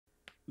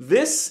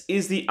This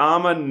is the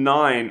Armor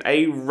 9,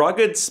 a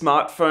rugged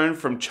smartphone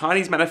from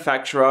Chinese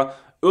manufacturer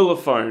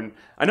Ulefone.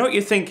 I know what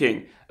you're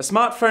thinking. A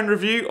smartphone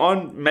review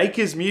on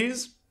Maker's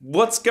Muse?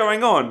 What's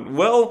going on?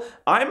 Well,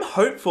 I'm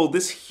hopeful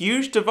this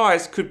huge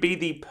device could be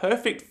the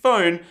perfect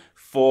phone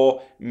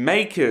for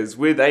makers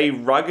with a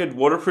rugged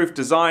waterproof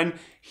design,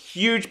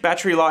 huge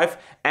battery life,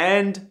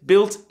 and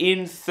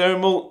built-in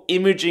thermal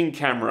imaging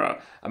camera,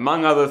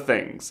 among other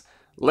things.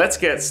 Let's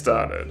get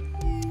started.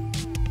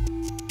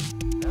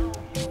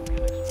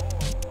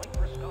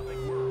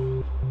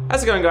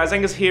 How's it going, guys?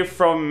 Angus here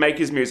from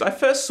Maker's Muse. I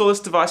first saw this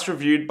device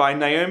reviewed by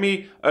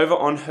Naomi over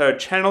on her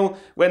channel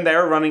when they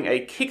were running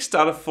a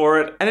Kickstarter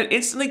for it, and it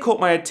instantly caught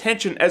my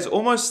attention as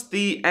almost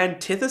the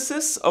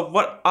antithesis of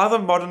what other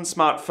modern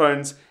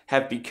smartphones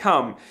have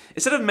become.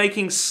 Instead of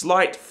making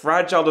slight,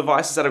 fragile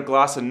devices out of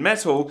glass and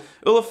metal,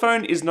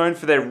 Ulefone is known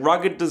for their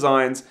rugged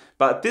designs,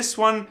 but this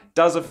one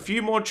does a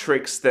few more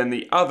tricks than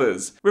the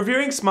others.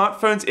 Reviewing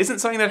smartphones isn't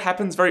something that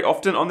happens very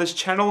often on this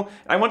channel.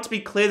 I want to be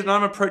clear that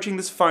I'm approaching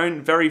this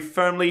phone very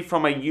firmly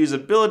from a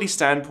usability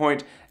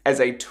standpoint as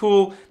a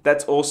tool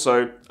that's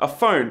also a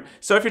phone.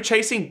 So if you're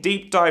chasing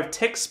deep dive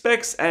tech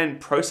specs and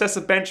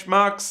processor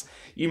benchmarks,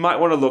 you might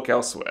want to look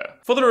elsewhere.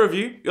 For the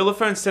review,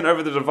 Ulefone sent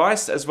over the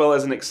device as well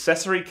as an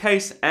accessory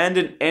case and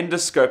an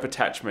endoscope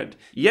attachment.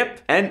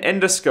 Yep, an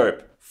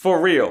endoscope. For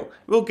real.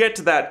 We'll get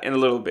to that in a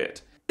little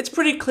bit. It's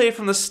pretty clear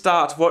from the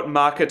start what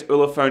market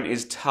Ulefone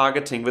is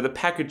targeting with the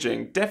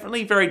packaging,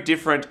 definitely very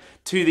different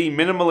to the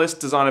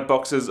minimalist designer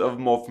boxes of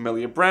more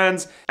familiar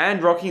brands,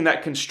 and rocking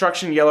that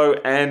construction yellow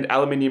and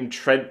aluminium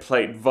tread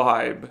plate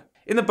vibe.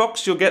 In the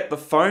box you'll get the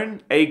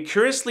phone, a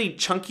curiously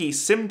chunky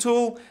SIM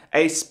tool,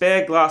 a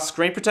spare glass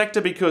screen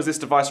protector because this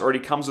device already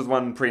comes with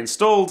one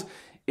pre-installed,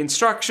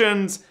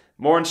 instructions,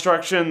 more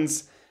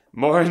instructions,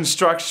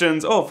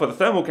 oh, for the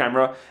thermal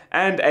camera,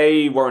 and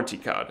a warranty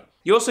card.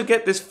 You also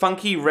get this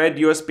funky red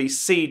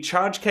USB-C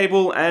charge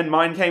cable, and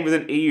mine came with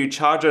an EU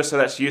charger, so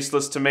that's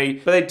useless to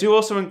me. But they do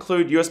also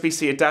include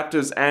USB-C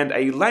adapters and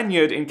a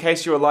lanyard in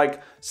case you're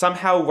like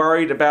somehow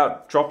worried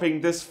about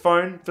dropping this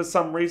phone for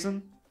some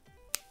reason.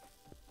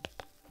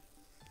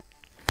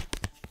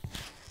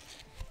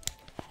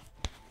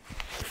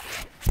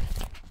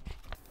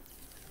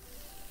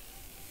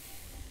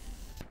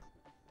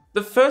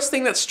 The first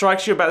thing that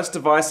strikes you about this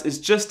device is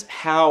just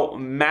how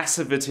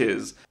massive it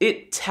is.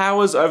 It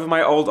towers over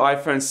my old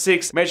iPhone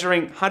 6,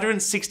 measuring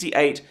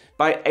 168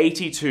 by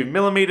 82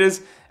 millimeters,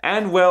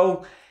 and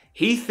well,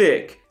 he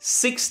thick,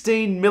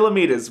 16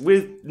 millimeters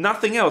with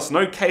nothing else,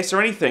 no case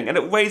or anything, and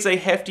it weighs a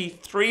hefty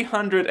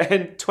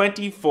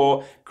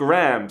 324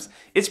 grams.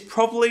 It's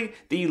probably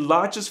the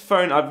largest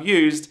phone I've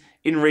used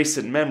in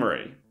recent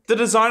memory. The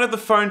design of the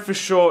phone for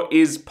sure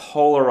is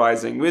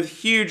polarizing,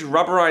 with huge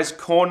rubberized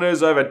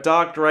corners over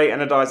dark grey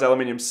anodized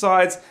aluminium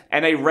sides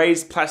and a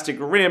raised plastic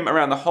rim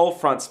around the whole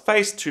front's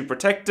face to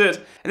protect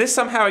it, and this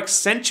somehow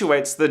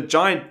accentuates the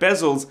giant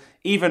bezels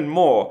even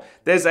more.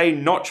 There's a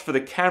notch for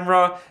the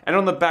camera, and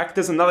on the back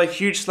there's another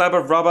huge slab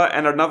of rubber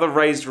and another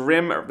raised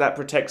rim that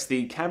protects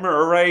the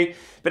camera array.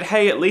 But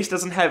hey, at least it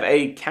doesn't have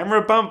a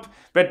camera bump,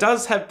 but it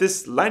does have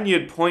this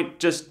lanyard point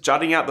just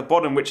jutting out the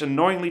bottom, which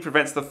annoyingly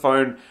prevents the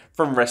phone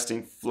from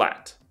resting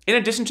flat. In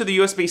addition to the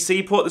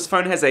USB-C port, this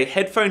phone has a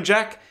headphone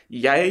jack,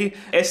 yay,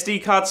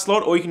 SD card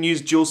slot, or you can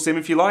use dual SIM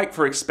if you like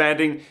for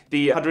expanding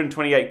the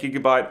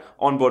 128GB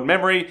onboard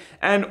memory,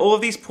 and all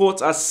of these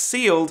ports are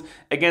sealed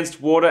against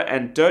water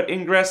and dirt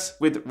ingress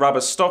with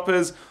rubber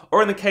stoppers,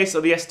 or in the case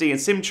of the SD and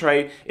SIM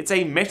tray, it's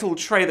a metal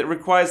tray that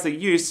requires the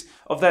use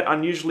of that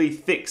unusually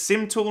thick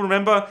SIM tool,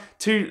 remember,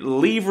 to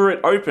lever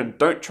it open.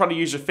 Don't try to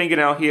use your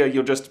fingernail here,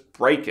 you'll just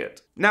break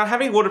it. Now,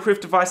 having a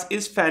waterproof device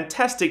is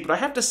fantastic, but I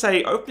have to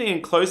say, opening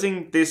and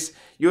closing this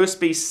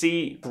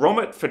USB-C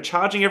grommet for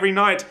charging every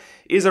night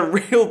is a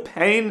real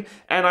pain,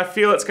 and I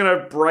feel it's going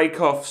to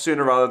break off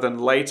sooner rather than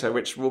later,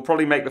 which will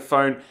probably make the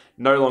phone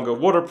no longer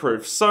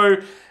waterproof. So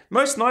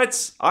most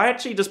nights, I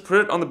actually just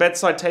put it on the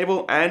bedside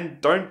table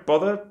and don't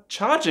bother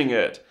charging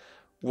it.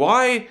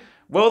 Why?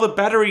 Well, the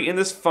battery in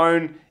this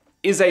phone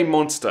is a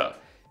monster.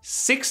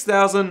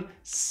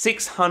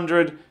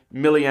 6,600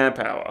 milliamp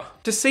hour.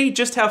 To see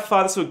just how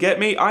far this will get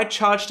me, I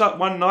charged up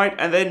one night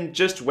and then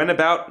just went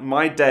about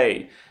my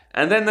day.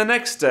 And then the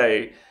next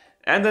day,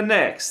 and the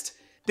next.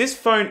 This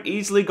phone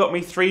easily got me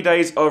 3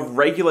 days of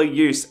regular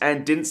use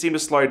and didn't seem to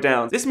slow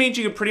down. This means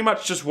you can pretty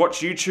much just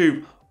watch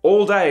YouTube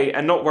all day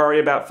and not worry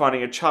about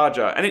finding a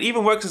charger. And it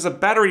even works as a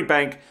battery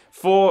bank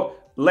for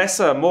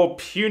lesser, more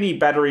puny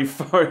battery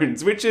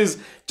phones, which is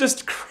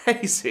just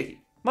crazy.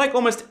 Like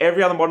almost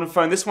every other modern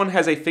phone, this one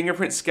has a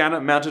fingerprint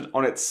scanner mounted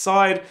on its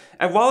side,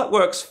 and while it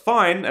works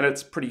fine and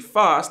it's pretty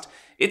fast,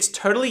 it's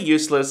totally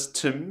useless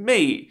to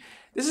me.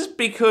 This is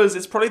because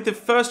it's probably the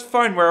first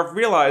phone where I've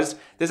realized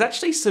there's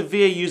actually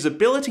severe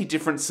usability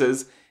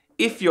differences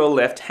if you're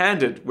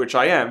left-handed, which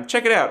I am.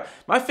 Check it out.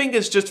 My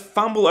fingers just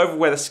fumble over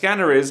where the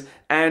scanner is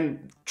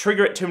and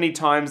trigger it too many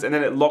times and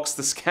then it locks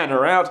the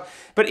scanner out.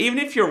 But even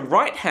if you're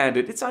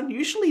right-handed, it's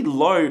unusually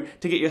low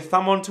to get your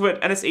thumb onto it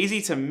and it's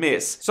easy to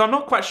miss. So I'm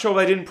not quite sure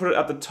why they didn't put it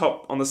at the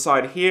top on the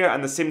side here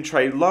and the SIM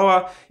tray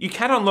lower. You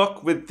can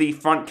unlock with the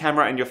front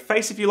camera and your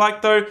face if you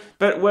like though,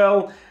 but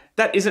well,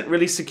 that isn't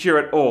really secure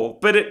at all,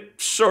 but it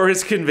sure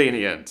is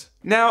convenient.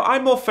 Now,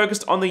 I'm more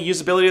focused on the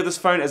usability of this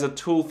phone as a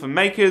tool for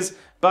makers,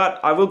 but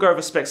I will go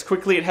over specs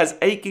quickly. It has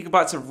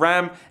 8GB of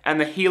RAM and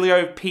the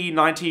Helio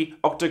P90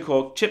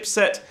 octa-core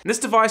chipset. And this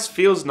device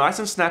feels nice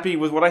and snappy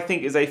with what I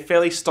think is a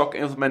fairly stock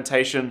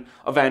implementation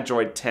of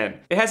Android 10.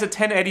 It has a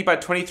 1080 by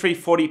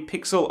 2340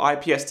 pixel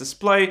IPS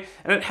display,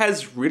 and it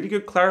has really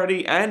good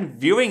clarity and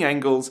viewing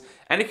angles,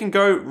 and it can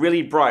go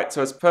really bright,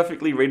 so it's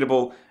perfectly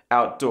readable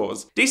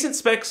outdoors. Decent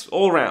specs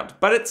all around,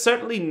 but it's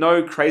certainly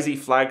no crazy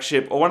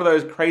flagship or one of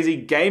those crazy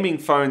gaming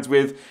phones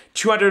with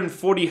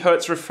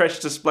 240Hz refresh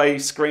display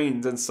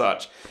screens and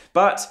such.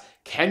 But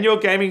can your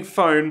gaming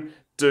phone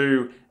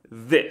do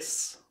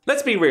this?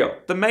 Let's be real,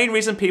 the main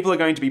reason people are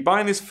going to be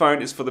buying this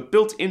phone is for the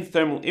built-in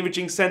thermal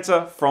imaging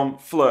sensor from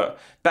FLIR.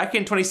 Back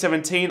in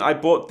 2017, I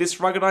bought this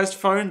ruggedized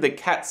phone, the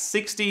Cat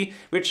 60,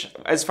 which,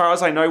 as far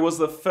as I know, was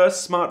the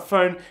first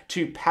smartphone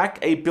to pack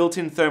a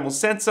built-in thermal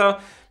sensor,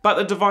 but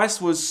the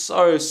device was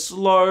so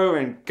slow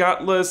and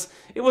gutless,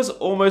 it was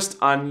almost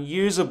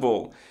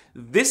unusable.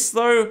 This,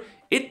 though,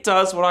 it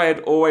does what I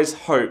had always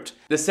hoped.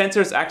 The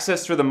sensor is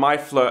accessed through the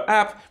MyFLIR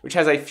app, which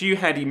has a few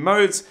handy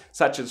modes,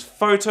 such as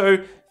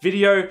photo,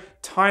 video,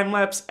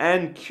 time-lapse,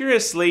 and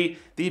curiously,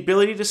 the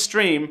ability to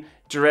stream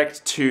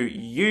direct to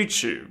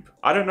YouTube.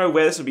 I don't know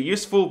where this would be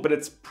useful, but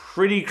it's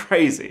pretty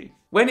crazy.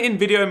 When in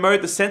video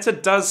mode, the sensor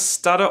does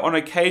stutter on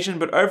occasion,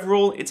 but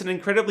overall, it's an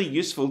incredibly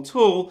useful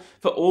tool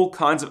for all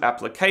kinds of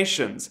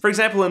applications. For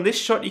example, in this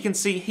shot, you can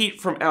see heat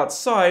from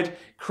outside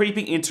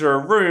creeping into a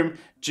room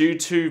due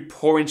to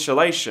poor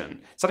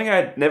insulation. Something I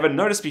had never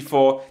noticed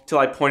before till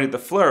I pointed the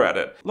FLIR at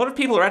it. A lot of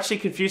people are actually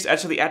confused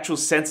as to the actual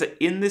sensor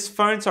in this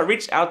phone, so I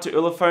reached out to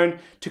Ulefone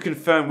to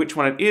confirm which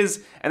one it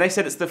is, and they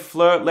said it's the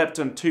FLIR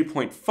Lepton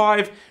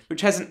 2.5,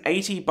 which has an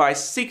 80 by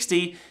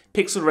 60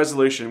 pixel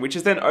resolution, which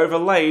is then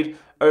overlaid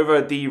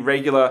over the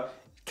regular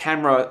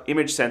camera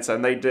image sensor,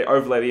 and they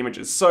overlay the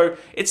images. So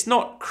it's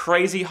not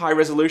crazy high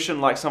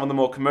resolution like some of the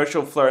more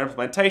commercial FLIR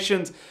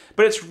implementations,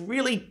 but it's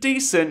really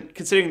decent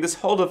considering this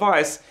whole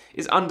device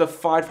is under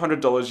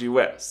 $500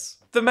 US.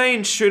 The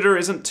main shooter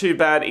isn't too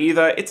bad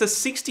either. It's a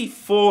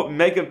 64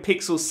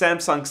 megapixel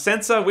Samsung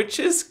sensor, which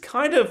is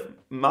kind of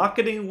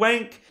marketing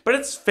wank, but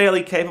it's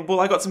fairly capable.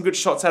 I got some good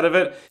shots out of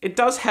it. It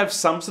does have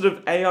some sort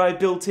of AI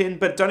built in,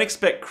 but don't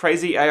expect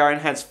crazy AI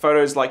enhanced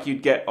photos like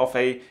you'd get off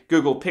a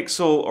Google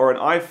Pixel or an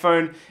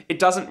iPhone. It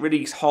doesn't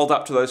really hold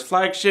up to those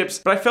flagships,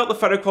 but I felt the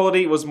photo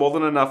quality was more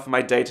than enough for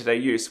my day-to-day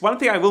use. One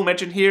thing I will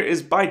mention here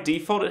is by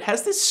default, it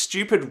has this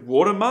stupid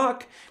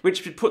watermark,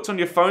 which it puts on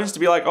your phones to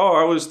be like, oh,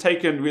 I was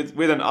taken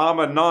with an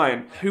Armor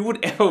 9. Who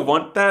would ever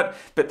want that?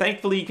 But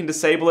thankfully you can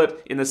disable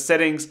it in the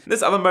settings.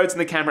 There's other modes in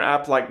the camera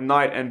app like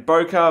night and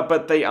bokeh,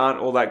 but they aren't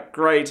all that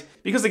great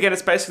because again,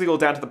 it's basically all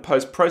down to the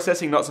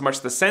post-processing, not so much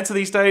the sensor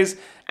these days.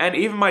 And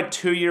even my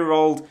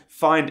 2-year-old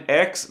Find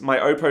X, my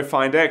Oppo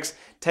Find X,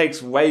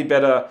 takes way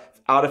better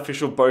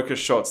artificial bokeh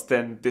shots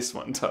than this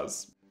one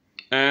does.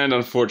 And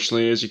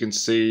unfortunately, as you can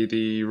see,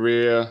 the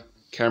rear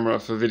camera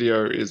for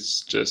video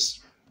is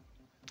just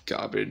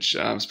garbage.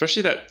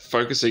 Especially that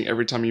focusing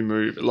every time you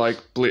move, it like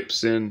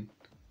blips in.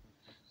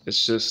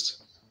 It's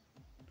just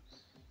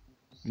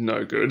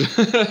no good.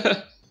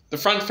 The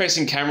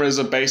front-facing camera is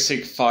a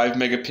basic 5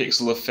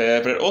 megapixel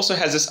affair, but it also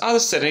has this other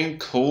setting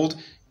called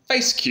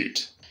Face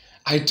Cute.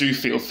 I do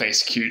feel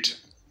face cute.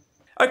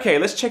 Okay,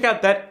 let's check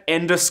out that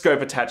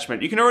endoscope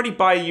attachment. You can already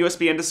buy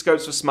USB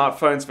endoscopes for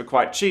smartphones for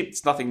quite cheap,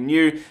 it's nothing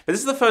new, but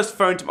this is the first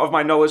phone of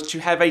my knowledge to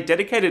have a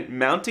dedicated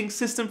mounting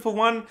system for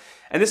one,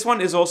 and this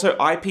one is also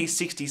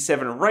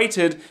IP67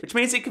 rated, which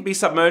means it can be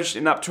submerged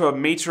in up to a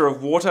meter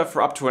of water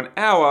for up to an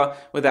hour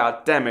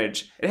without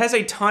damage. It has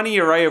a tiny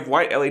array of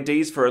white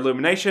LEDs for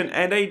illumination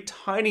and a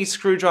tiny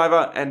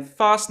screwdriver and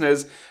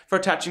fasteners for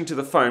attaching to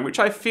the phone, which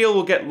I feel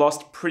will get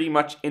lost pretty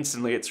much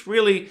instantly. It's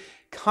really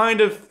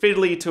kind of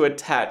fiddly to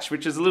attach,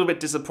 which is a little bit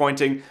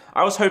disappointing.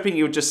 I was hoping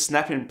it would just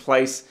snap in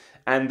place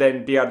and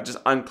then be able to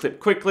just unclip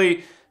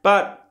quickly,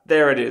 but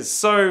there it is.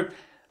 So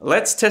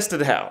let's test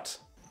it out.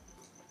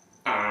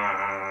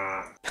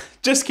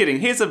 Just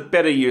kidding, here's a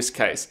better use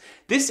case.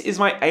 This is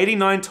my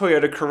 '89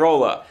 Toyota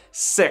Corolla,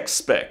 sex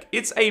spec.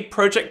 It's a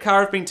project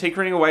car I've been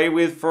tinkering away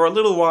with for a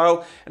little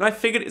while, and I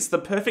figured it's the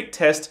perfect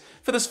test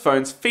for this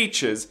phone's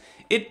features.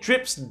 It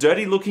drips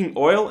dirty looking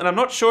oil, and I'm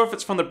not sure if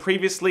it's from the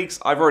previous leaks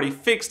I've already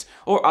fixed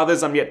or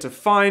others I'm yet to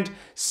find,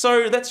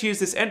 so let's use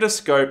this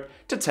endoscope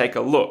to take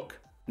a look.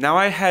 Now,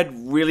 I had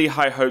really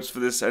high hopes for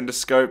this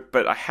endoscope,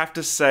 but I have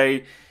to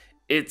say,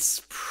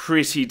 it's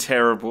pretty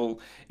terrible.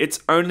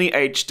 It's only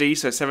HD,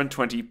 so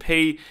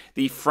 720p.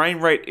 The frame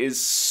rate is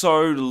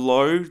so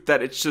low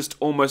that it's just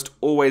almost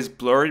always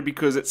blurry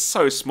because it's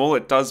so small,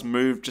 it does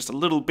move just a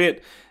little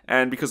bit.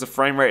 and because the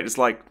frame rate is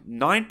like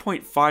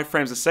 9.5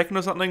 frames a second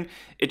or something,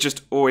 it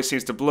just always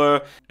seems to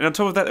blur. And on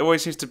top of that, there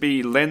always seems to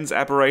be lens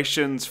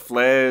aberrations,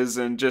 flares,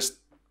 and just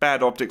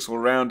bad optics all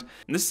around.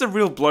 And this is a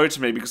real blow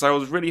to me because I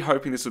was really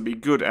hoping this would be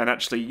good and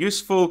actually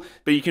useful,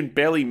 but you can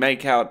barely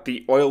make out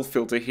the oil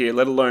filter here,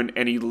 let alone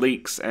any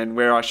leaks and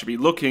where I should be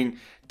looking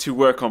to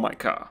work on my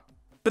car.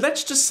 But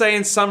let's just say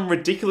in some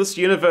ridiculous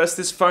universe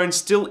this phone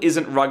still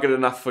isn't rugged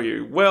enough for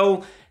you.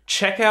 Well,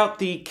 check out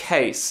the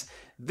case.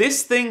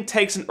 This thing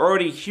takes an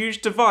already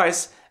huge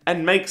device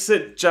and makes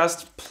it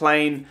just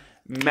plain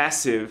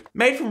massive.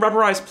 Made from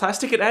rubberized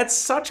plastic, it adds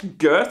such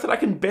girth that I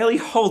can barely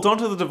hold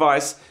onto the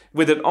device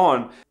with it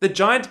on. The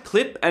giant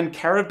clip and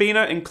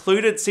carabiner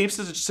included seems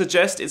to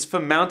suggest it's for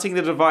mounting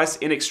the device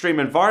in extreme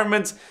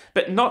environments,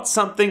 but not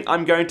something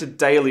I'm going to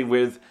daily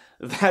with.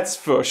 That's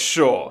for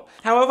sure.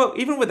 However,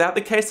 even without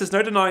the case, there's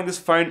no denying this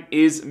phone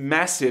is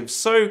massive.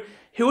 So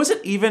who is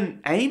it even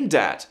aimed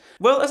at?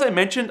 Well, as I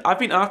mentioned, I've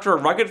been after a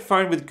rugged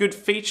phone with good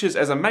features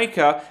as a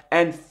maker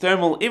and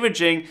thermal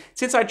imaging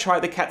since I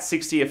tried the Cat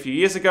 60 a few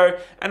years ago,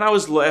 and I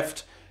was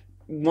left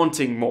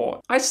wanting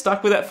more. I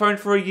stuck with that phone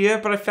for a year,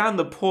 but I found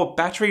the poor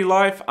battery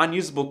life,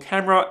 unusable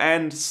camera,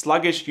 and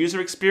sluggish user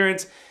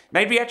experience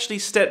made me actually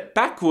step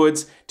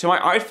backwards to my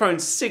iPhone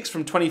 6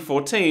 from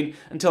 2014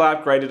 until I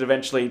upgraded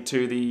eventually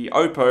to the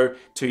Oppo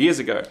 2 years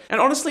ago.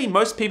 And honestly,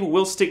 most people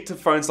will stick to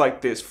phones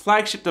like this,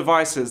 flagship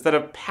devices that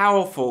are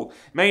powerful,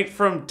 made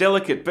from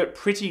delicate but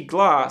pretty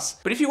glass.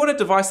 But if you want a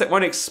device that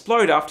won't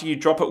explode after you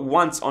drop it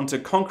once onto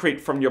concrete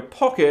from your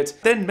pocket,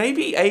 then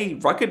maybe a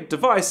rugged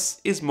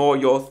device is more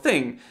your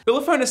thing.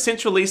 Ulefone has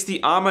since released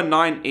the Armor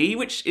 9E,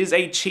 which is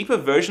a cheaper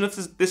version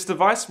of this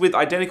device with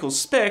identical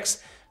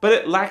specs, but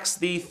it lacks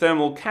the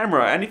thermal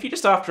camera, and if you're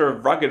just after a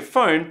rugged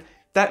phone,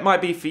 that might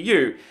be for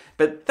you.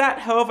 But that,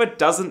 however,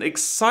 doesn't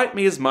excite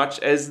me as much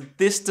as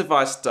this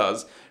device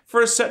does.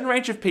 For a certain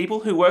range of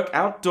people who work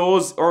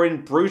outdoors or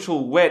in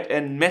brutal, wet,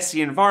 and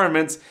messy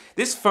environments,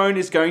 this phone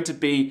is going to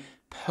be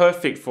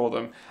perfect for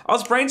them. I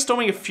was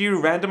brainstorming a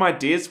few random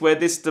ideas where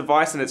this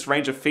device and its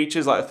range of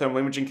features like a thermal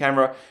imaging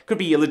camera could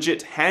be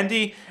legit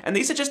handy, and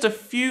these are just a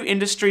few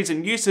industries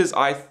and uses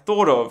I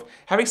thought of.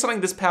 Having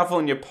something this powerful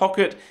in your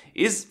pocket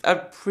is a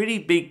pretty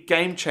big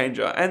game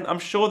changer, and I'm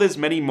sure there's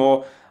many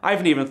more I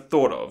haven't even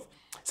thought of.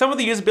 Some of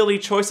the usability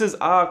choices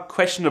are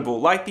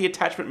questionable, like the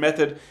attachment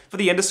method for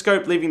the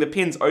endoscope leaving the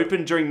pins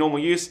open during normal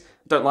use.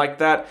 Don't like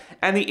that.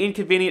 And the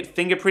inconvenient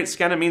fingerprint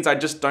scanner means I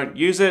just don't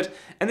use it.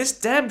 And this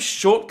damn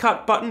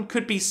shortcut button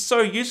could be so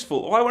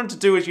useful. All I wanted to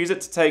do is use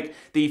it to take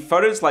the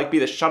photos, like be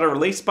the shutter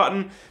release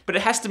button, but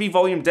it has to be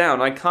volume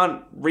down. I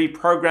can't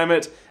reprogram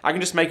it. I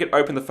can just make it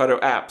open the photo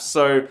app.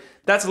 So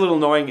that's a little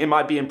annoying. It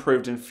might be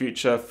improved in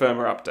future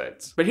firmware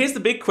updates. But here's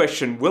the big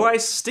question. Will I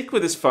stick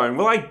with this phone?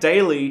 Will I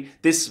daily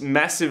this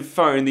massive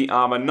phone, the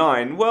Armor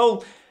 9?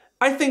 Well,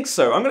 I think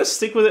so. I'm going to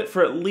stick with it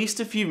for at least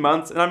a few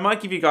months, and I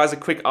might give you guys a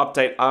quick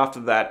update after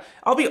that.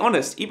 I'll be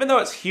honest, even though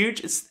it's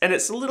huge and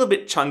it's a little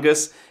bit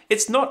chungus,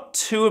 it's not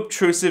too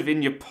obtrusive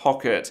in your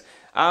pocket.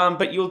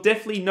 But you'll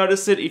definitely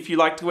notice it if you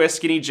like to wear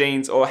skinny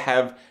jeans or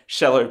have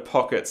shallow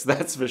pockets,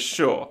 that's for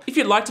sure. If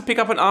you'd like to pick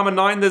up an Armor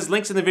 9, there's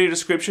links in the video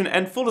description,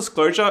 and full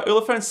disclosure,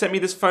 Ulefone sent me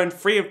this phone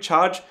free of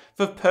charge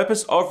for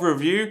purpose of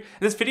review, and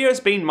this video has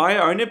been my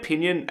own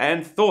opinion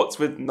and thoughts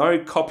with no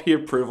copy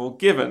approval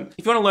given.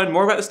 If you want to learn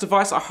more about this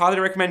device, I highly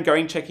recommend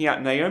going and checking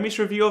out Naomi's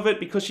review of it,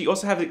 because she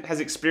also has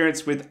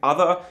experience with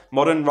other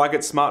modern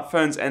rugged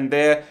smartphones and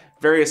their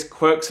various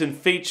quirks and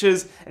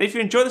features. And if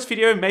you enjoyed this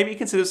video, maybe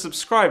consider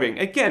subscribing.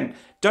 Again,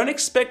 don't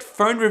expect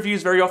phone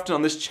reviews very often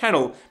on this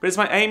channel, but it's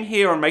my aim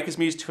here on Maker's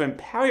Muse to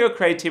empower your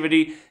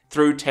creativity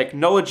through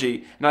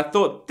technology. And I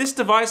thought this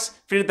device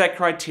fitted that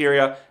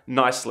criteria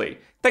nicely.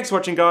 Thanks for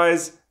watching,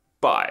 guys.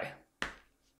 Bye.